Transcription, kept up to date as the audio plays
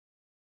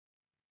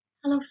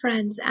Hello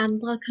friends, and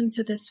welcome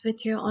to this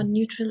video on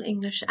neutral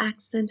English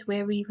accent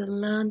where we will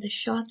learn the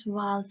short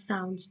vowel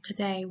sounds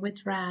today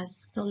with Raz.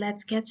 So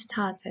let's get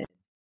started.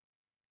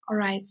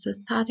 Alright, so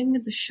starting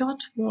with the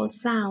short vowel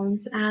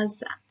sounds,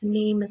 as the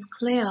name is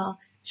clear,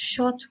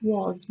 short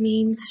vowels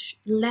means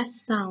less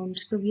sound.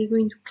 So we're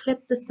going to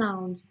clip the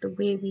sounds the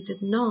way we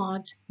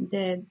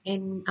did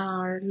in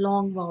our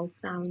long vowel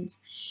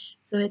sounds.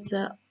 So it's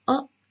a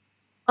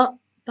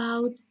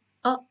about,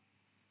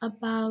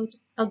 about,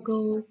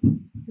 ago,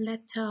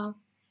 letter.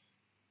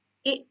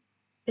 It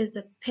is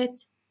a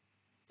pit,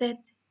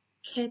 sit,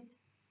 kit.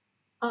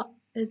 Up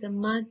is a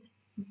mud,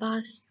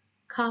 bus,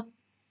 cup,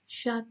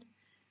 shut.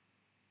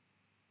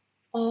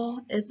 Or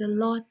is a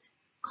lot,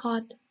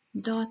 cot,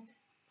 dot,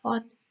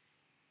 pot.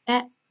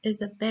 At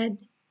is a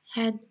bed,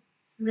 head,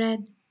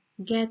 red,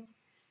 get.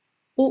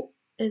 O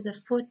is a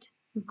foot,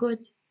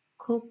 good,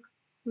 cook,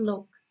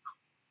 look.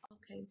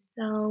 Okay,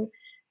 so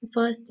the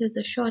first is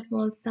a short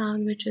vowel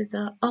sound, which is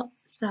a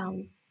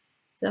sound.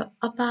 So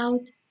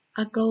about,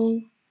 ago,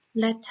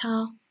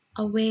 letter,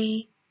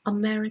 away,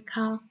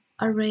 America,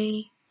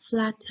 array,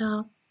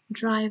 flatter,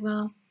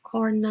 driver,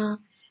 corner,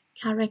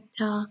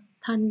 character,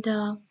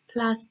 thunder,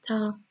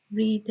 plaster,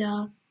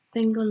 reader,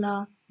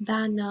 singular,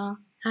 banner,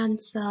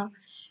 answer,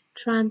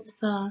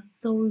 transfer,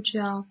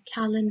 soldier,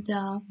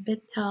 calendar,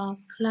 bitter,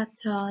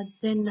 clutter,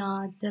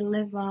 dinner,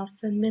 deliver,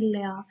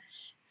 familiar,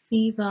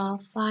 fever,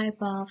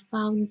 fiber,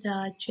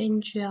 founder,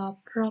 ginger,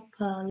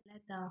 proper,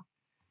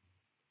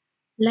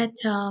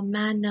 letter,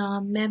 manner,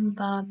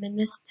 member,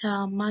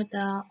 minister,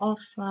 mother,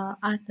 offer,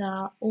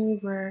 other,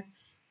 over,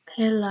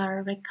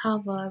 pillar,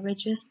 recover,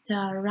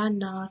 register,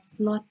 runner,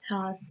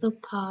 slaughter,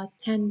 super,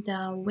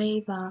 tender,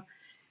 waiver,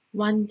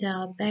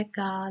 wonder,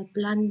 beggar,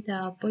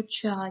 blunder,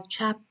 butcher,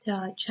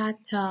 chapter,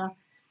 chatter,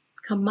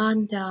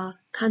 commander,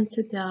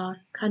 consider,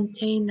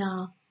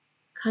 container,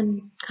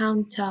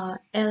 counter,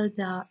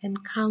 elder,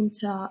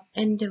 encounter,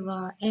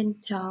 endeavor,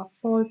 enter,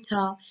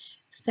 falter,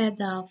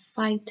 feather,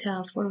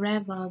 fighter,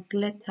 forever,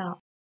 glitter.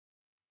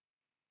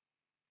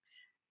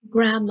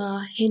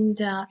 Grammar,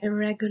 hinder,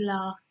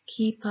 irregular,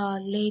 keeper,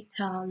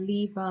 later,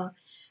 lever,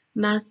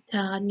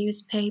 master,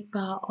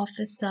 newspaper,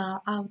 officer,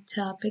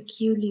 outer,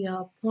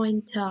 peculiar,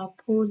 pointer,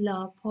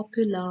 polar,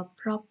 popular,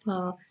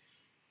 proper,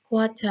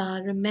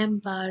 quarter,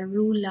 remember,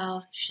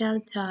 ruler,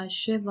 shelter,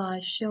 shiver,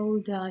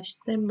 shoulder,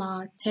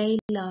 simmer,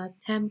 tailor,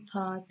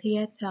 temper,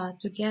 theatre,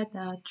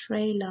 together,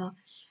 trailer,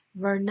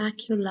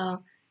 vernacular,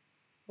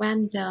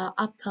 wander,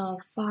 upper,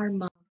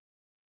 farmer.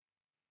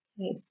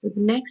 Okay, so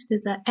the next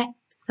is a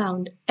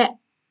sound, e.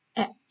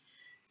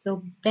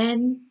 So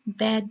ben,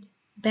 bed,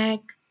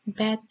 bag,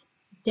 bet,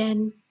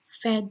 den,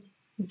 fed,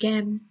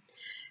 gem,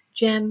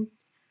 gem,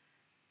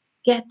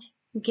 get,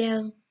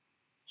 gel,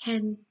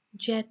 hen,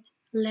 jet,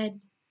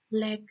 led,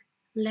 leg,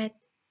 let,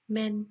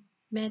 men,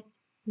 met,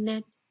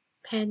 net,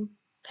 pen,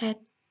 pet,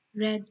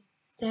 red,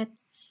 set,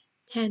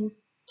 ten,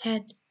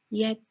 ted,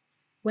 yet,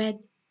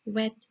 wed,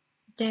 wet,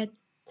 dead,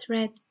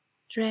 thread,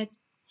 dread,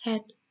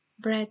 head,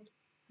 bread,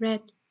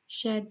 red,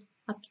 shed,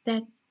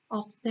 upset,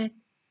 offset,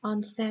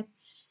 onset,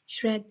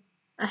 shred,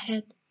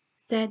 ahead,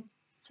 said,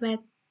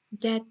 sweat,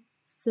 dead,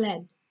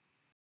 fled.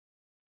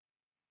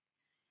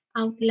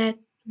 Outlet,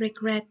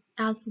 regret,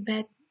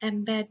 alphabet,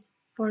 embed,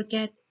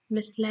 forget,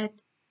 misled,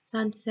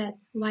 sunset,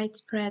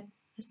 widespread,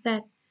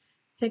 asset,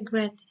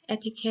 cigarette,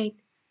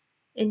 etiquette,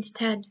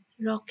 instead,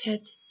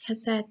 rocket,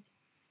 cassette,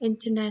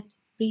 internet,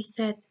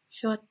 reset,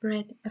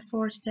 shortbread,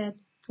 aforesaid,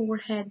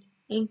 forehead,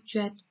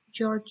 inkjet,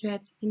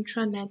 georgette,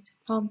 intranet,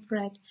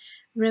 pamphlet,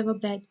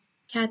 riverbed,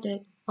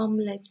 cadet,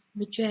 omelette,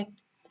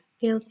 reject,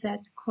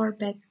 skillset,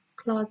 corbett,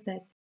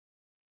 closet.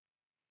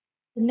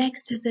 The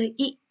next is a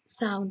E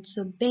sound,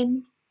 so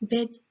bin,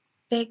 bid,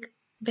 big,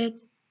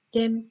 bid,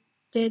 dim,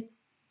 did,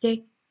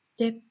 dig,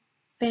 dip,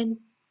 fin,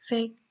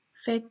 fig,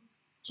 fit,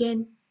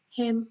 gin,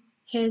 him,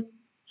 his,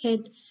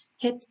 hid,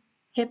 hit,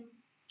 hip,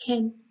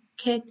 kin,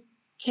 kid,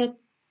 kid,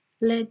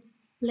 lid,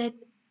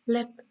 lit,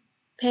 lip,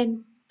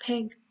 pin,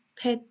 pig,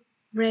 pit,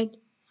 rid,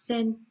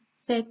 sin,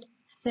 sit,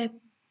 sip,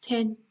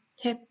 tin,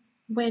 tip,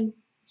 win,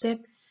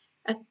 zip,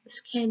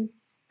 skin,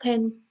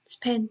 thin,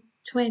 spin,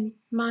 twin,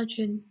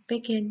 margin,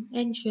 begin,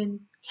 engine,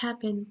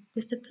 cabin,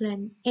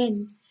 discipline,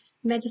 in,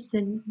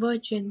 medicine,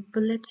 virgin,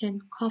 bulletin,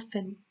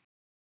 coffin,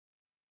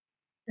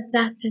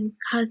 assassin,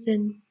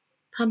 cousin,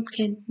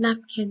 pumpkin,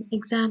 napkin,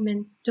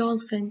 examine,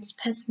 dolphin,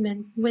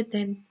 specimen,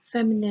 within,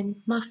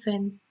 feminine,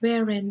 muffin,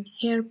 wherein,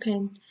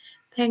 hairpin,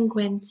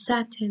 penguin,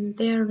 satin,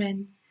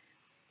 therein,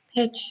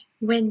 pitch,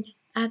 wind,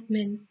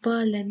 admin,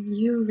 Berlin,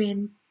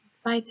 urine,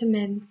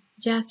 vitamin,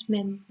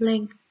 jasmine,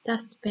 blink,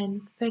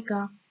 dustbin,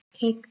 figure,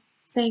 kick,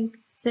 sink,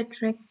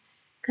 citric,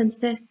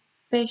 consist,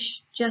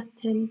 fish,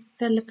 Justin,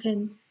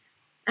 Philippine,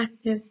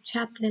 active,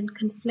 chaplain,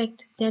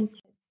 conflict,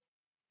 dentist.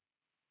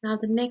 Now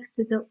the next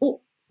is a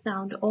O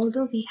sound,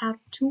 although we have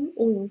two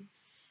O,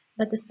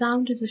 but the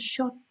sound is a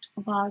short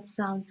vowel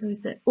sound, so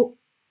it's a O.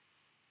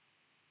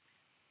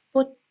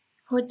 Foot,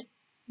 hood,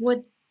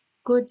 wood,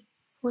 good,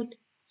 hood,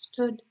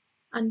 stood,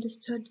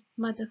 understood,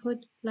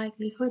 motherhood,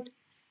 likelihood,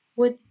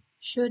 would,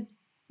 should,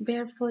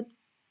 barefoot,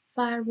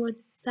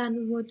 firewood,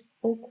 sandalwood,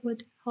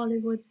 oakwood,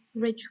 Hollywood,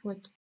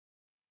 ridgewood.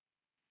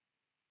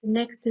 The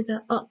next is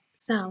a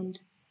sound.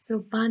 So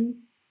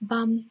bun,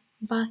 bum,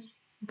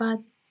 bus,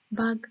 bud,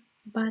 bug,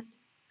 butt,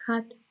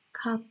 cut,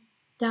 cup,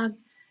 dug,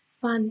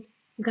 fun,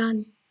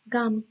 gun,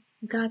 gum,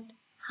 gut,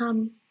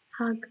 hum,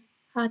 hug,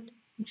 hut,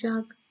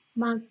 jug,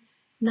 mug,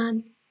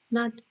 nun,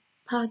 nut,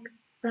 pug,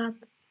 rub,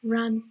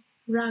 run,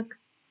 rug,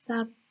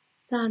 sub,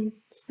 sun,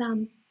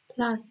 sum,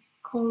 plus,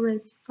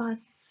 chorus,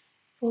 fuss,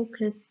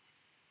 focus,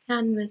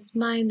 canvas,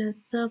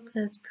 minus,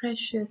 surplus,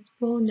 precious,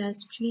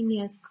 bonus,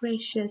 genius,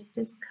 gracious,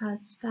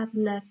 discuss,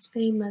 fabulous,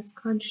 famous,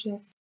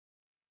 conscious,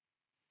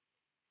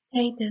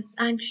 status,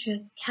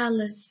 anxious,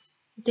 callous,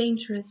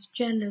 dangerous,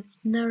 jealous,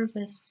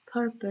 nervous,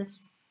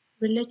 purpose,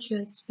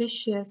 religious,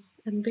 vicious,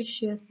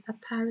 ambitious,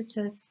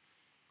 apparatus,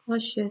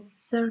 cautious,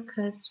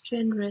 circus,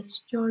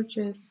 generous,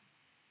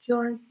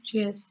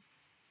 Georgious,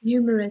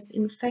 humorous,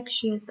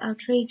 infectious,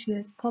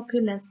 outrageous,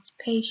 populous,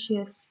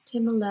 spacious,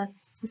 stimulus,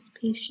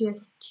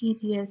 suspicious,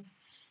 tedious,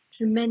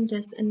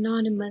 tremendous,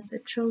 anonymous,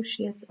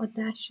 atrocious,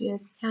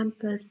 audacious,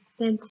 campus,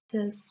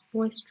 census,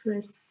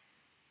 boisterous,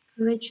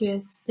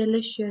 courageous,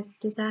 delicious,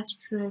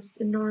 disastrous,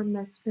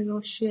 enormous,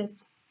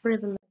 ferocious,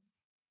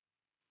 frivolous.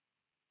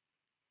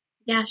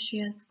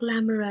 Gaseous,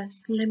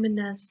 glamorous,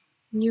 luminous,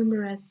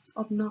 numerous,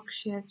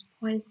 obnoxious,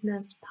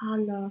 poisonous,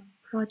 parlor,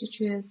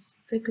 prodigious,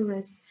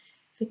 vigorous,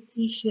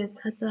 fictitious,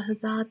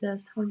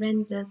 hazardous,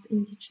 horrendous,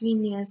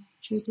 indigenous,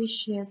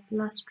 judicious,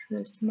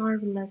 lustrous,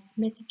 marvelous,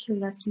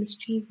 meticulous,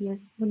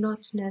 mischievous,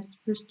 monotonous,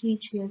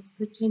 prestigious,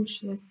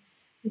 pretentious,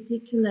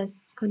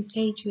 ridiculous,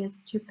 contagious,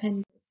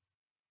 stupendous.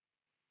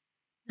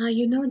 Now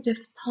you know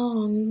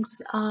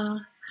diphthongs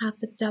have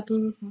the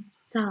double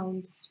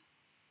sounds.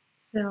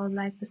 So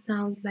like the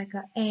sounds like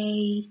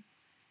a,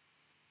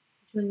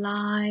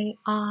 July,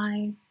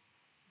 I,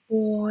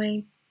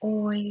 boy,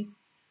 oi,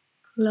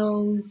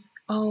 close,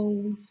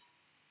 O's,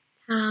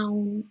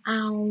 town,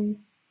 ow,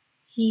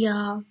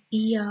 here,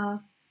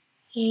 ear,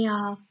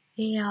 hair,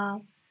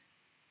 air,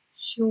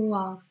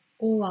 sure,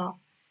 or.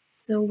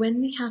 So when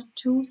we have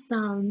two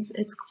sounds,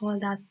 it's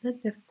called as the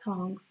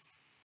diphthongs.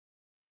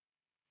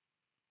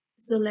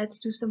 So let's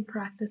do some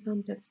practice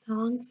on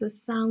diphthongs. So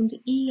sound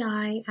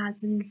EI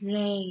as in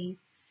ray.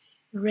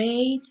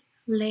 Raid,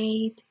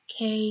 late,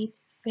 Kate,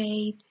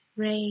 fate,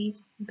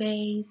 race,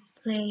 base,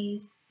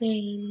 place,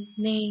 same,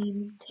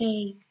 name,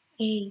 take,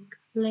 ache,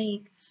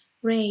 lake,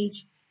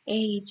 rage,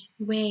 age,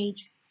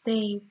 wage,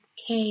 save,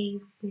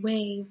 cave,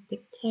 wave,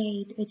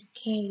 dictate,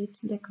 educate,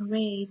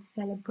 decorate,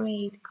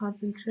 celebrate,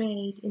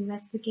 concentrate,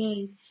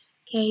 investigate,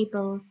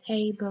 cable,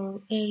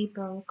 table,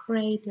 able,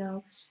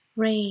 cradle,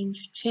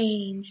 range,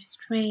 change,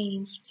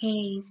 strange,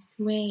 taste,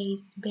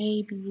 waste,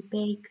 baby,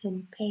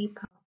 bacon,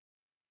 paper.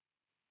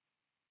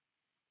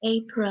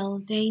 April,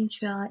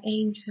 danger,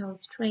 angel,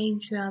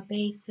 stranger,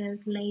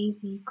 basis,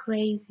 lazy,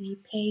 crazy,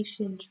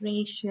 patient,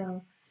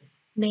 racial,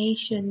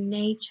 nation,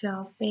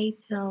 nature,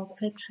 fatal,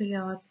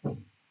 patriot,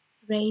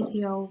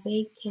 radio,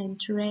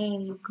 vacant,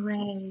 ray,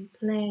 grey,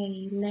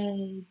 play,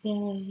 lay,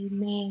 day,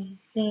 may,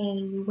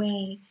 say,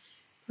 way,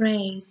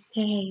 pray,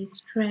 stay,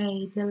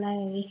 stray,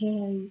 delay,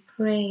 hey,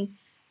 pray,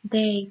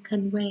 they,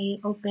 convey,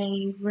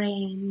 obey,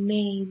 rain,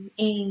 main,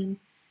 aim,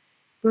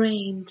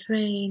 brain,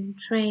 train,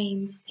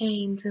 train,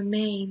 stain,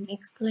 remain,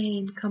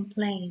 explain,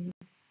 complain.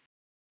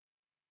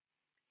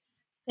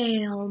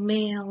 Fail,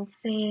 mail,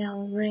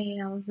 sail,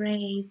 rail,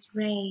 raise,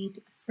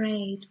 raid,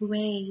 afraid,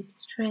 wade,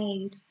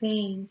 straight,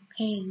 faint,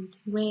 paint,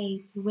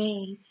 wait,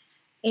 wait,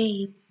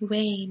 aid,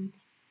 wane,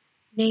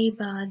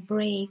 neighbor,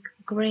 break,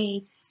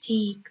 great,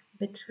 steak,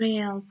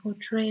 betrayal,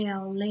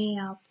 portrayal,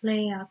 layer,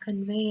 player,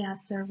 conveyor,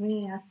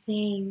 surveyor,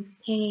 saying,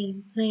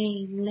 stain,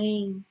 plain,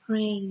 lane,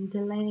 praying,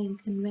 delaying,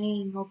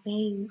 conveying,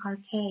 obeying,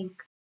 archaic.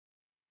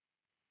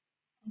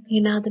 Okay,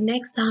 now the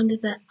next sound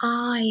is an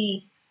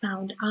I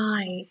sound,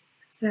 I.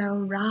 So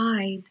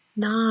ride,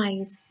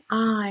 nice,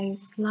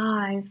 eyes,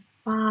 live,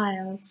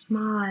 file,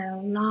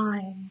 smile,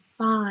 line,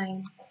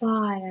 fine,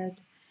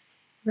 quiet,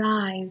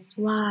 rise,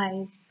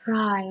 wise,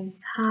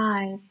 prize,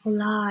 high,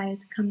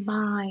 polite,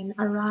 combine,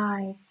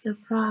 arrive,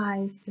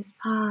 surprise,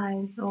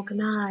 despise,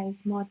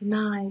 organize,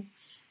 modernize,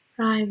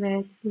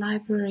 private,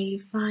 library,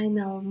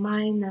 final,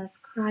 minus,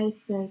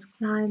 crisis,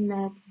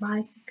 climate,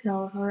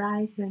 bicycle,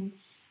 horizon,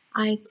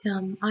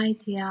 item,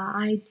 idea,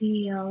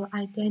 ideal,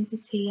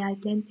 identity,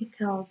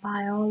 identical,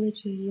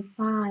 biology,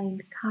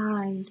 find,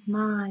 kind,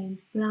 mind,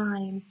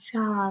 blind,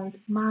 child,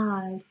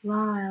 mild,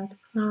 wild,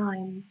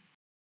 climb.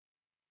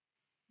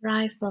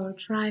 Rifle,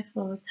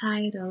 trifle,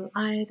 tidal,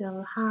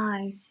 idle,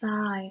 high,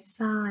 sigh,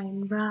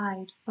 sign,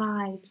 ride,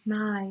 fight,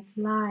 night,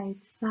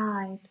 light,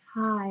 sight,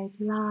 hide,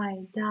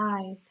 lie,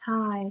 die,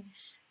 tie,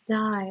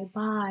 die,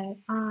 buy,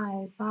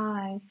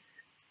 buy,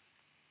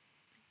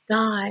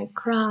 guy,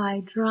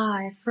 cry,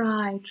 dry,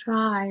 fry,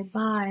 try,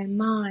 buy,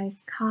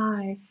 mice,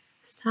 kai,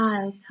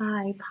 style,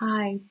 type,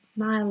 hype,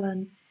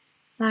 nylon,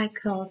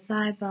 cycle,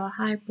 cyber,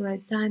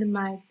 hybrid,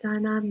 dynamite,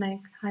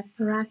 dynamic,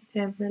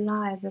 hyperactive,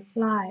 rely,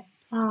 reply,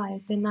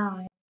 apply,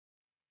 deny.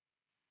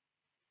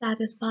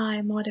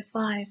 satisfy,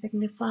 modify,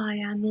 signify,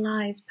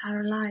 analyze,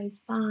 paralyze,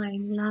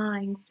 bind,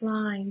 lying,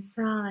 flying,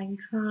 frying,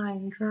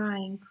 trying,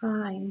 drying,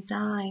 crying,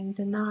 dying,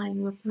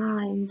 denying,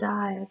 replying,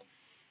 diet,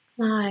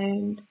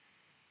 client,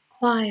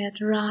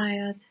 quiet,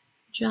 riot,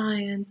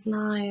 giant,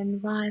 lion,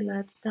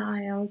 violet,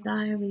 dial,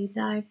 diary,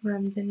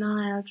 diagram,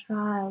 denial,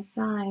 trial,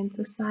 sign,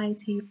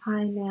 society,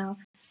 pineal,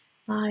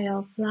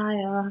 file,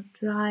 flyer,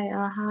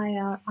 dryer,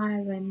 hire,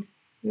 iron,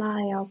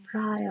 liar,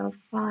 prior,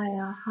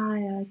 fire,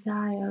 hire,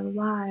 dire,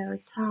 wire,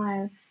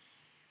 tire,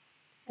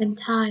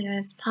 entire,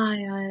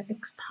 aspire,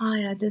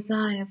 expire,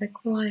 desire,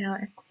 require,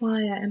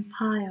 acquire,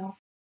 empire.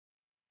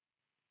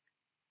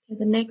 Okay,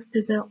 the next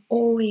is a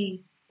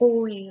oi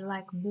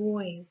like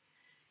boy,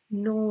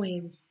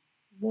 noise,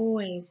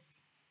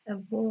 voice,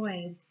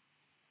 avoid,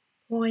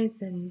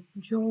 poison,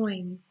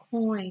 join,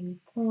 coin,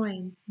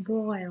 point,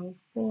 boil,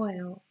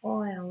 foil,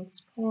 oil,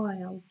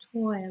 spoil,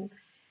 toil,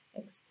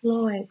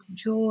 exploit,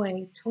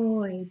 joy,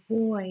 toy,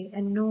 boy,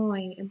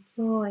 annoy,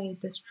 employ,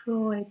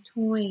 destroy,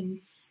 toying,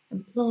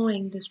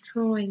 employing,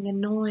 destroying,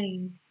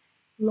 annoying,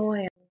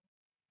 lawyer,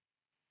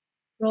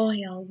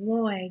 royal,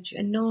 voyage,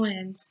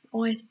 annoyance,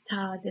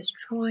 oyster,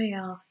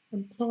 destroyer,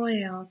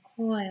 employer,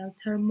 coil,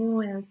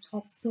 turmoil,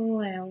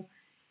 topsoil,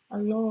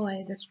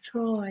 alloy,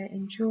 destroy,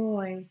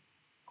 enjoy,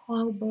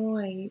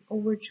 cowboy,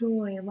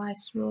 overjoy,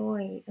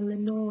 viceroy,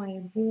 Illinois,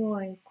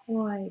 boy,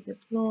 coy,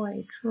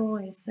 deploy,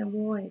 Troy,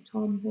 Savoy,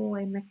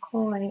 tomboy,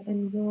 McCoy,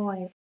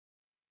 envoy.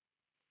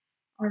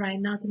 Alright,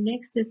 now the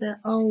next is a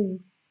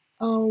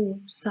O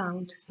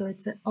sound. So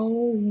it's a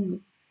O.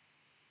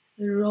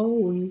 So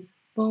roll,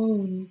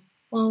 bone,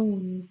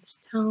 phone,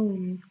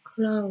 stone,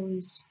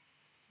 close,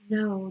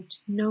 note,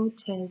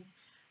 notice,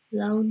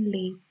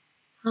 lonely,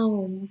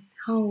 home,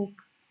 hope,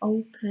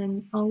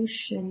 open,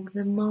 ocean,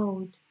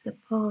 remote,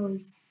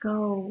 suppose,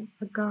 go,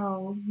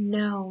 ago,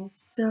 no,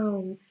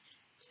 so,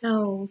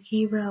 toe,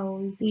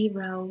 hero,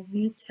 zero,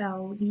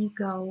 veto,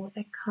 ego,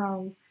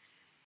 echo,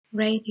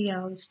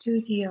 radio,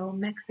 studio,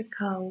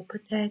 Mexico,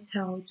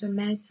 potato,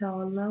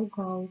 tomato,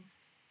 logo,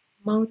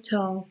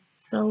 moto,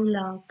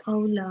 solar,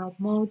 polar,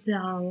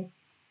 modal,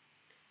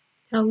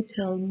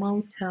 total,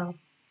 motor.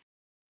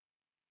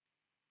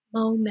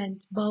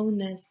 Moment,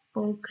 bonus,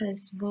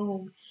 focus,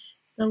 vogue,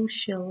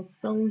 social,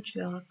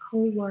 soldier,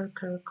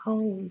 coworker,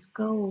 cold,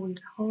 gold,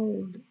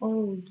 hold,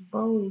 old,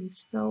 bold,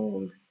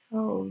 sold,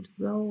 told,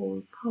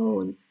 roll,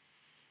 pole,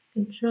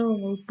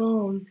 control,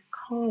 bold,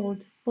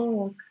 cold,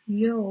 fork,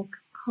 yoke,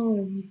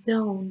 comb,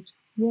 don't,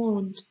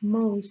 won't,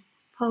 most,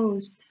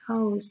 post,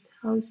 host,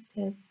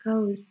 hostess,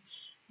 ghost,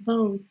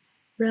 both,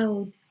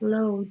 road,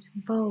 load,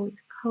 boat,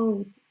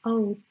 coat,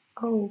 oat,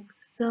 oak,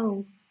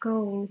 soak,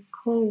 goal,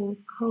 coal,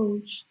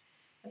 coach,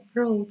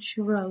 approach,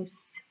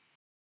 roast,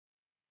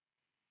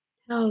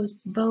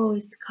 toast,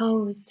 boast,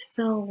 coast,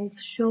 sold,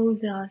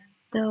 shoulder,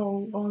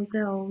 though,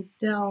 although,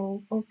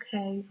 dough,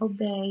 okay,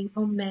 obey,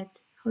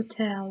 omit,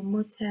 hotel,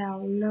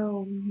 motel,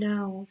 low,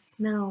 no,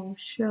 snow,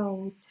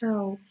 show,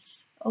 toe,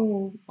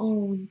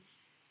 own,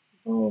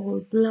 bowl,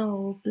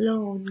 blow,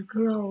 blown,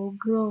 grow,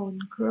 grown,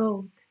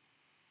 growth,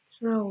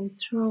 throw,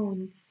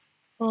 thrown,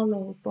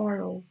 follow,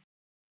 borrow.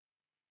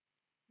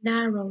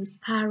 Narrow,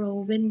 sparrow,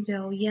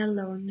 window,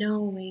 yellow,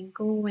 knowing,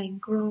 going,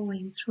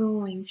 growing,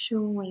 throwing,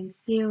 showing,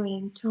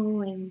 sewing,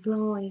 towing,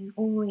 blowing,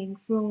 owing,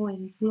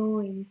 flowing,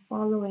 blowing,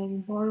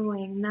 following,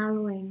 borrowing,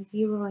 narrowing,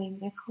 zeroing,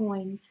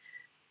 echoing,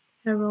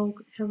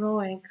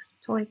 heroic,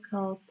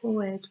 stoical,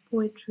 poet,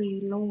 poetry,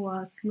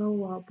 lower,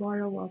 slower,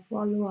 borrower,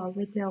 follower,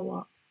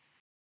 widower.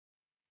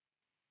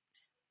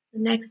 The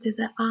next is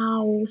the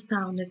ow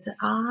sound. It's a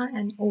R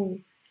and O.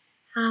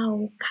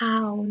 How,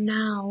 cow,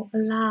 now,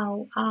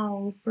 allow,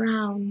 owl,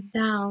 brown,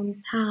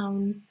 down,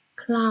 town,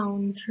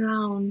 clown,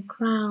 drown,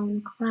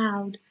 crown,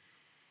 crowd,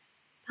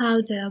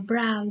 powder,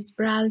 browse,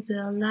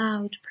 browser,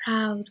 loud,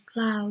 proud,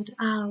 cloud,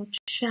 out,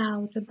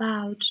 shout,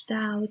 about,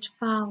 doubt,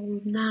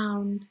 foul,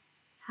 noun,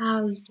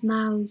 house,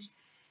 mouse,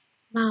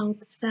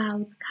 mouth,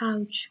 south,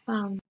 couch,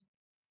 found,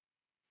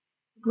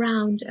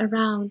 ground,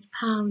 around,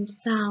 pound,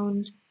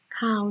 sound,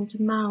 count,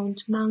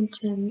 mount,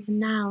 mountain,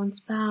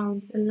 announce,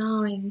 bounds,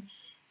 allowing,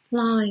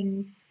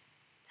 plowing,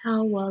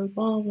 towel,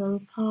 bowel,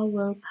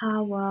 powell,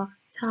 power,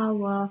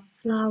 tower,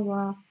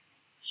 flower,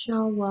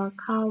 shower,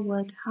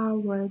 coward,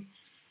 howard,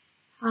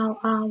 how,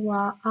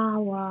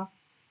 hour,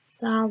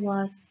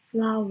 sour,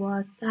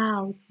 flower,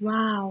 south,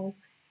 wow,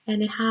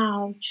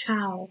 anyhow,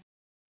 chow.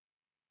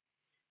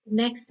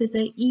 Next is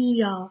a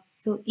ear,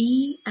 so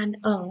E and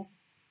O.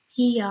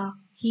 Here,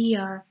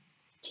 here,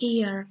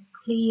 steer,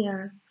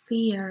 clear,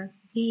 fear,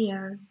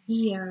 dear,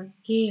 ear,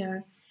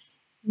 gear,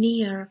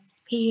 near,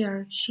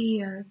 spear,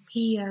 sheer,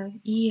 peer,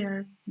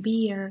 ear,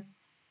 beer,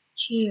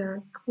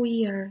 cheer,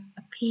 queer,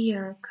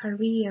 appear,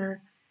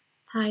 career,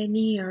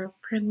 pioneer,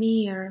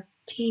 premier,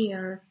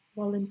 tier,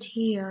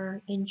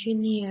 volunteer,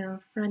 engineer,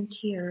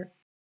 frontier,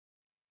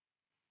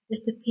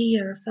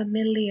 disappear,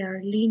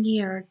 familiar,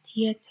 linear,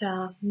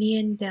 theatre,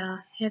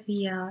 meander,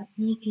 heavier,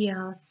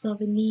 easier,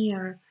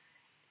 souvenir,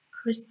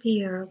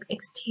 crispier,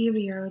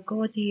 exterior,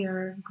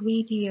 gaudier,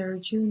 greedier,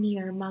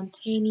 junior,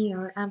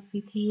 mountaineer,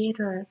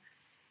 amphitheater,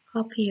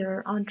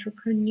 copier,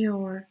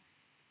 entrepreneur,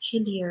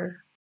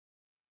 chillier.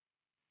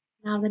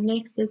 Now the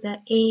next is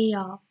a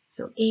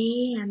so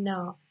A and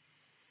A.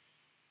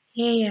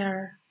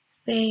 Hair,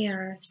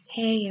 fair,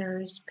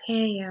 stairs,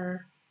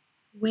 pair,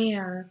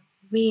 where,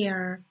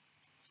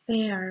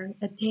 spare,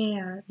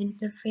 adair,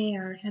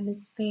 interfere,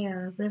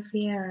 hemisphere,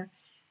 riviere,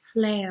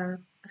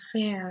 flare,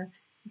 affair,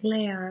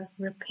 glare,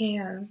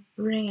 repair,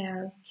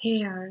 rare,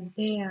 care,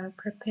 dare,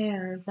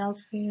 prepare,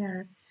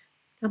 welfare,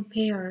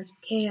 compare,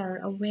 scare,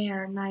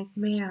 aware,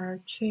 nightmare,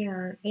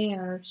 chair,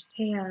 air,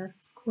 stare,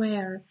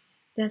 square,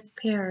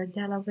 despair,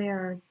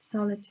 Delaware,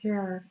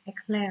 solitaire,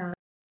 eclair.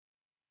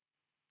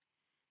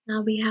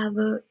 Now we have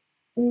a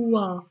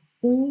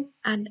oo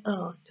and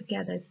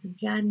together. So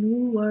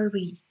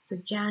January. So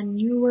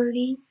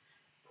January,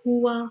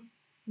 poor,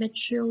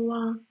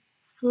 mature,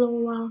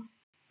 floor,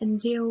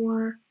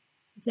 endure,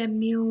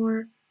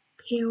 demure,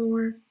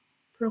 pure,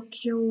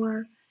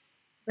 procure,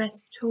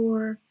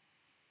 restore,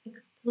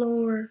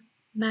 explore,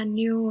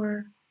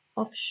 manure,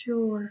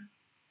 offshore,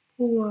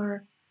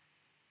 poor,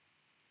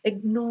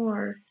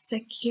 ignore,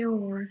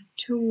 secure,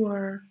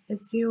 tour,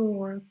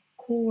 azure,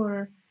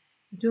 core,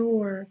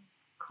 door,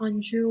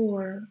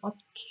 conjure,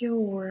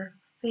 obscure,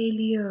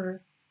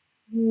 failure,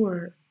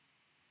 moor.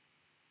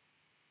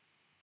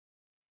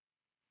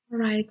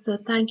 Alright, so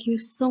thank you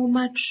so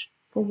much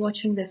for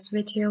watching this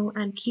video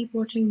and keep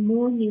watching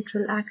more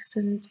neutral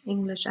accent,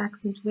 English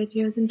accent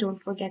videos, and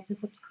don't forget to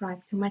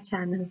subscribe to my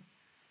channel.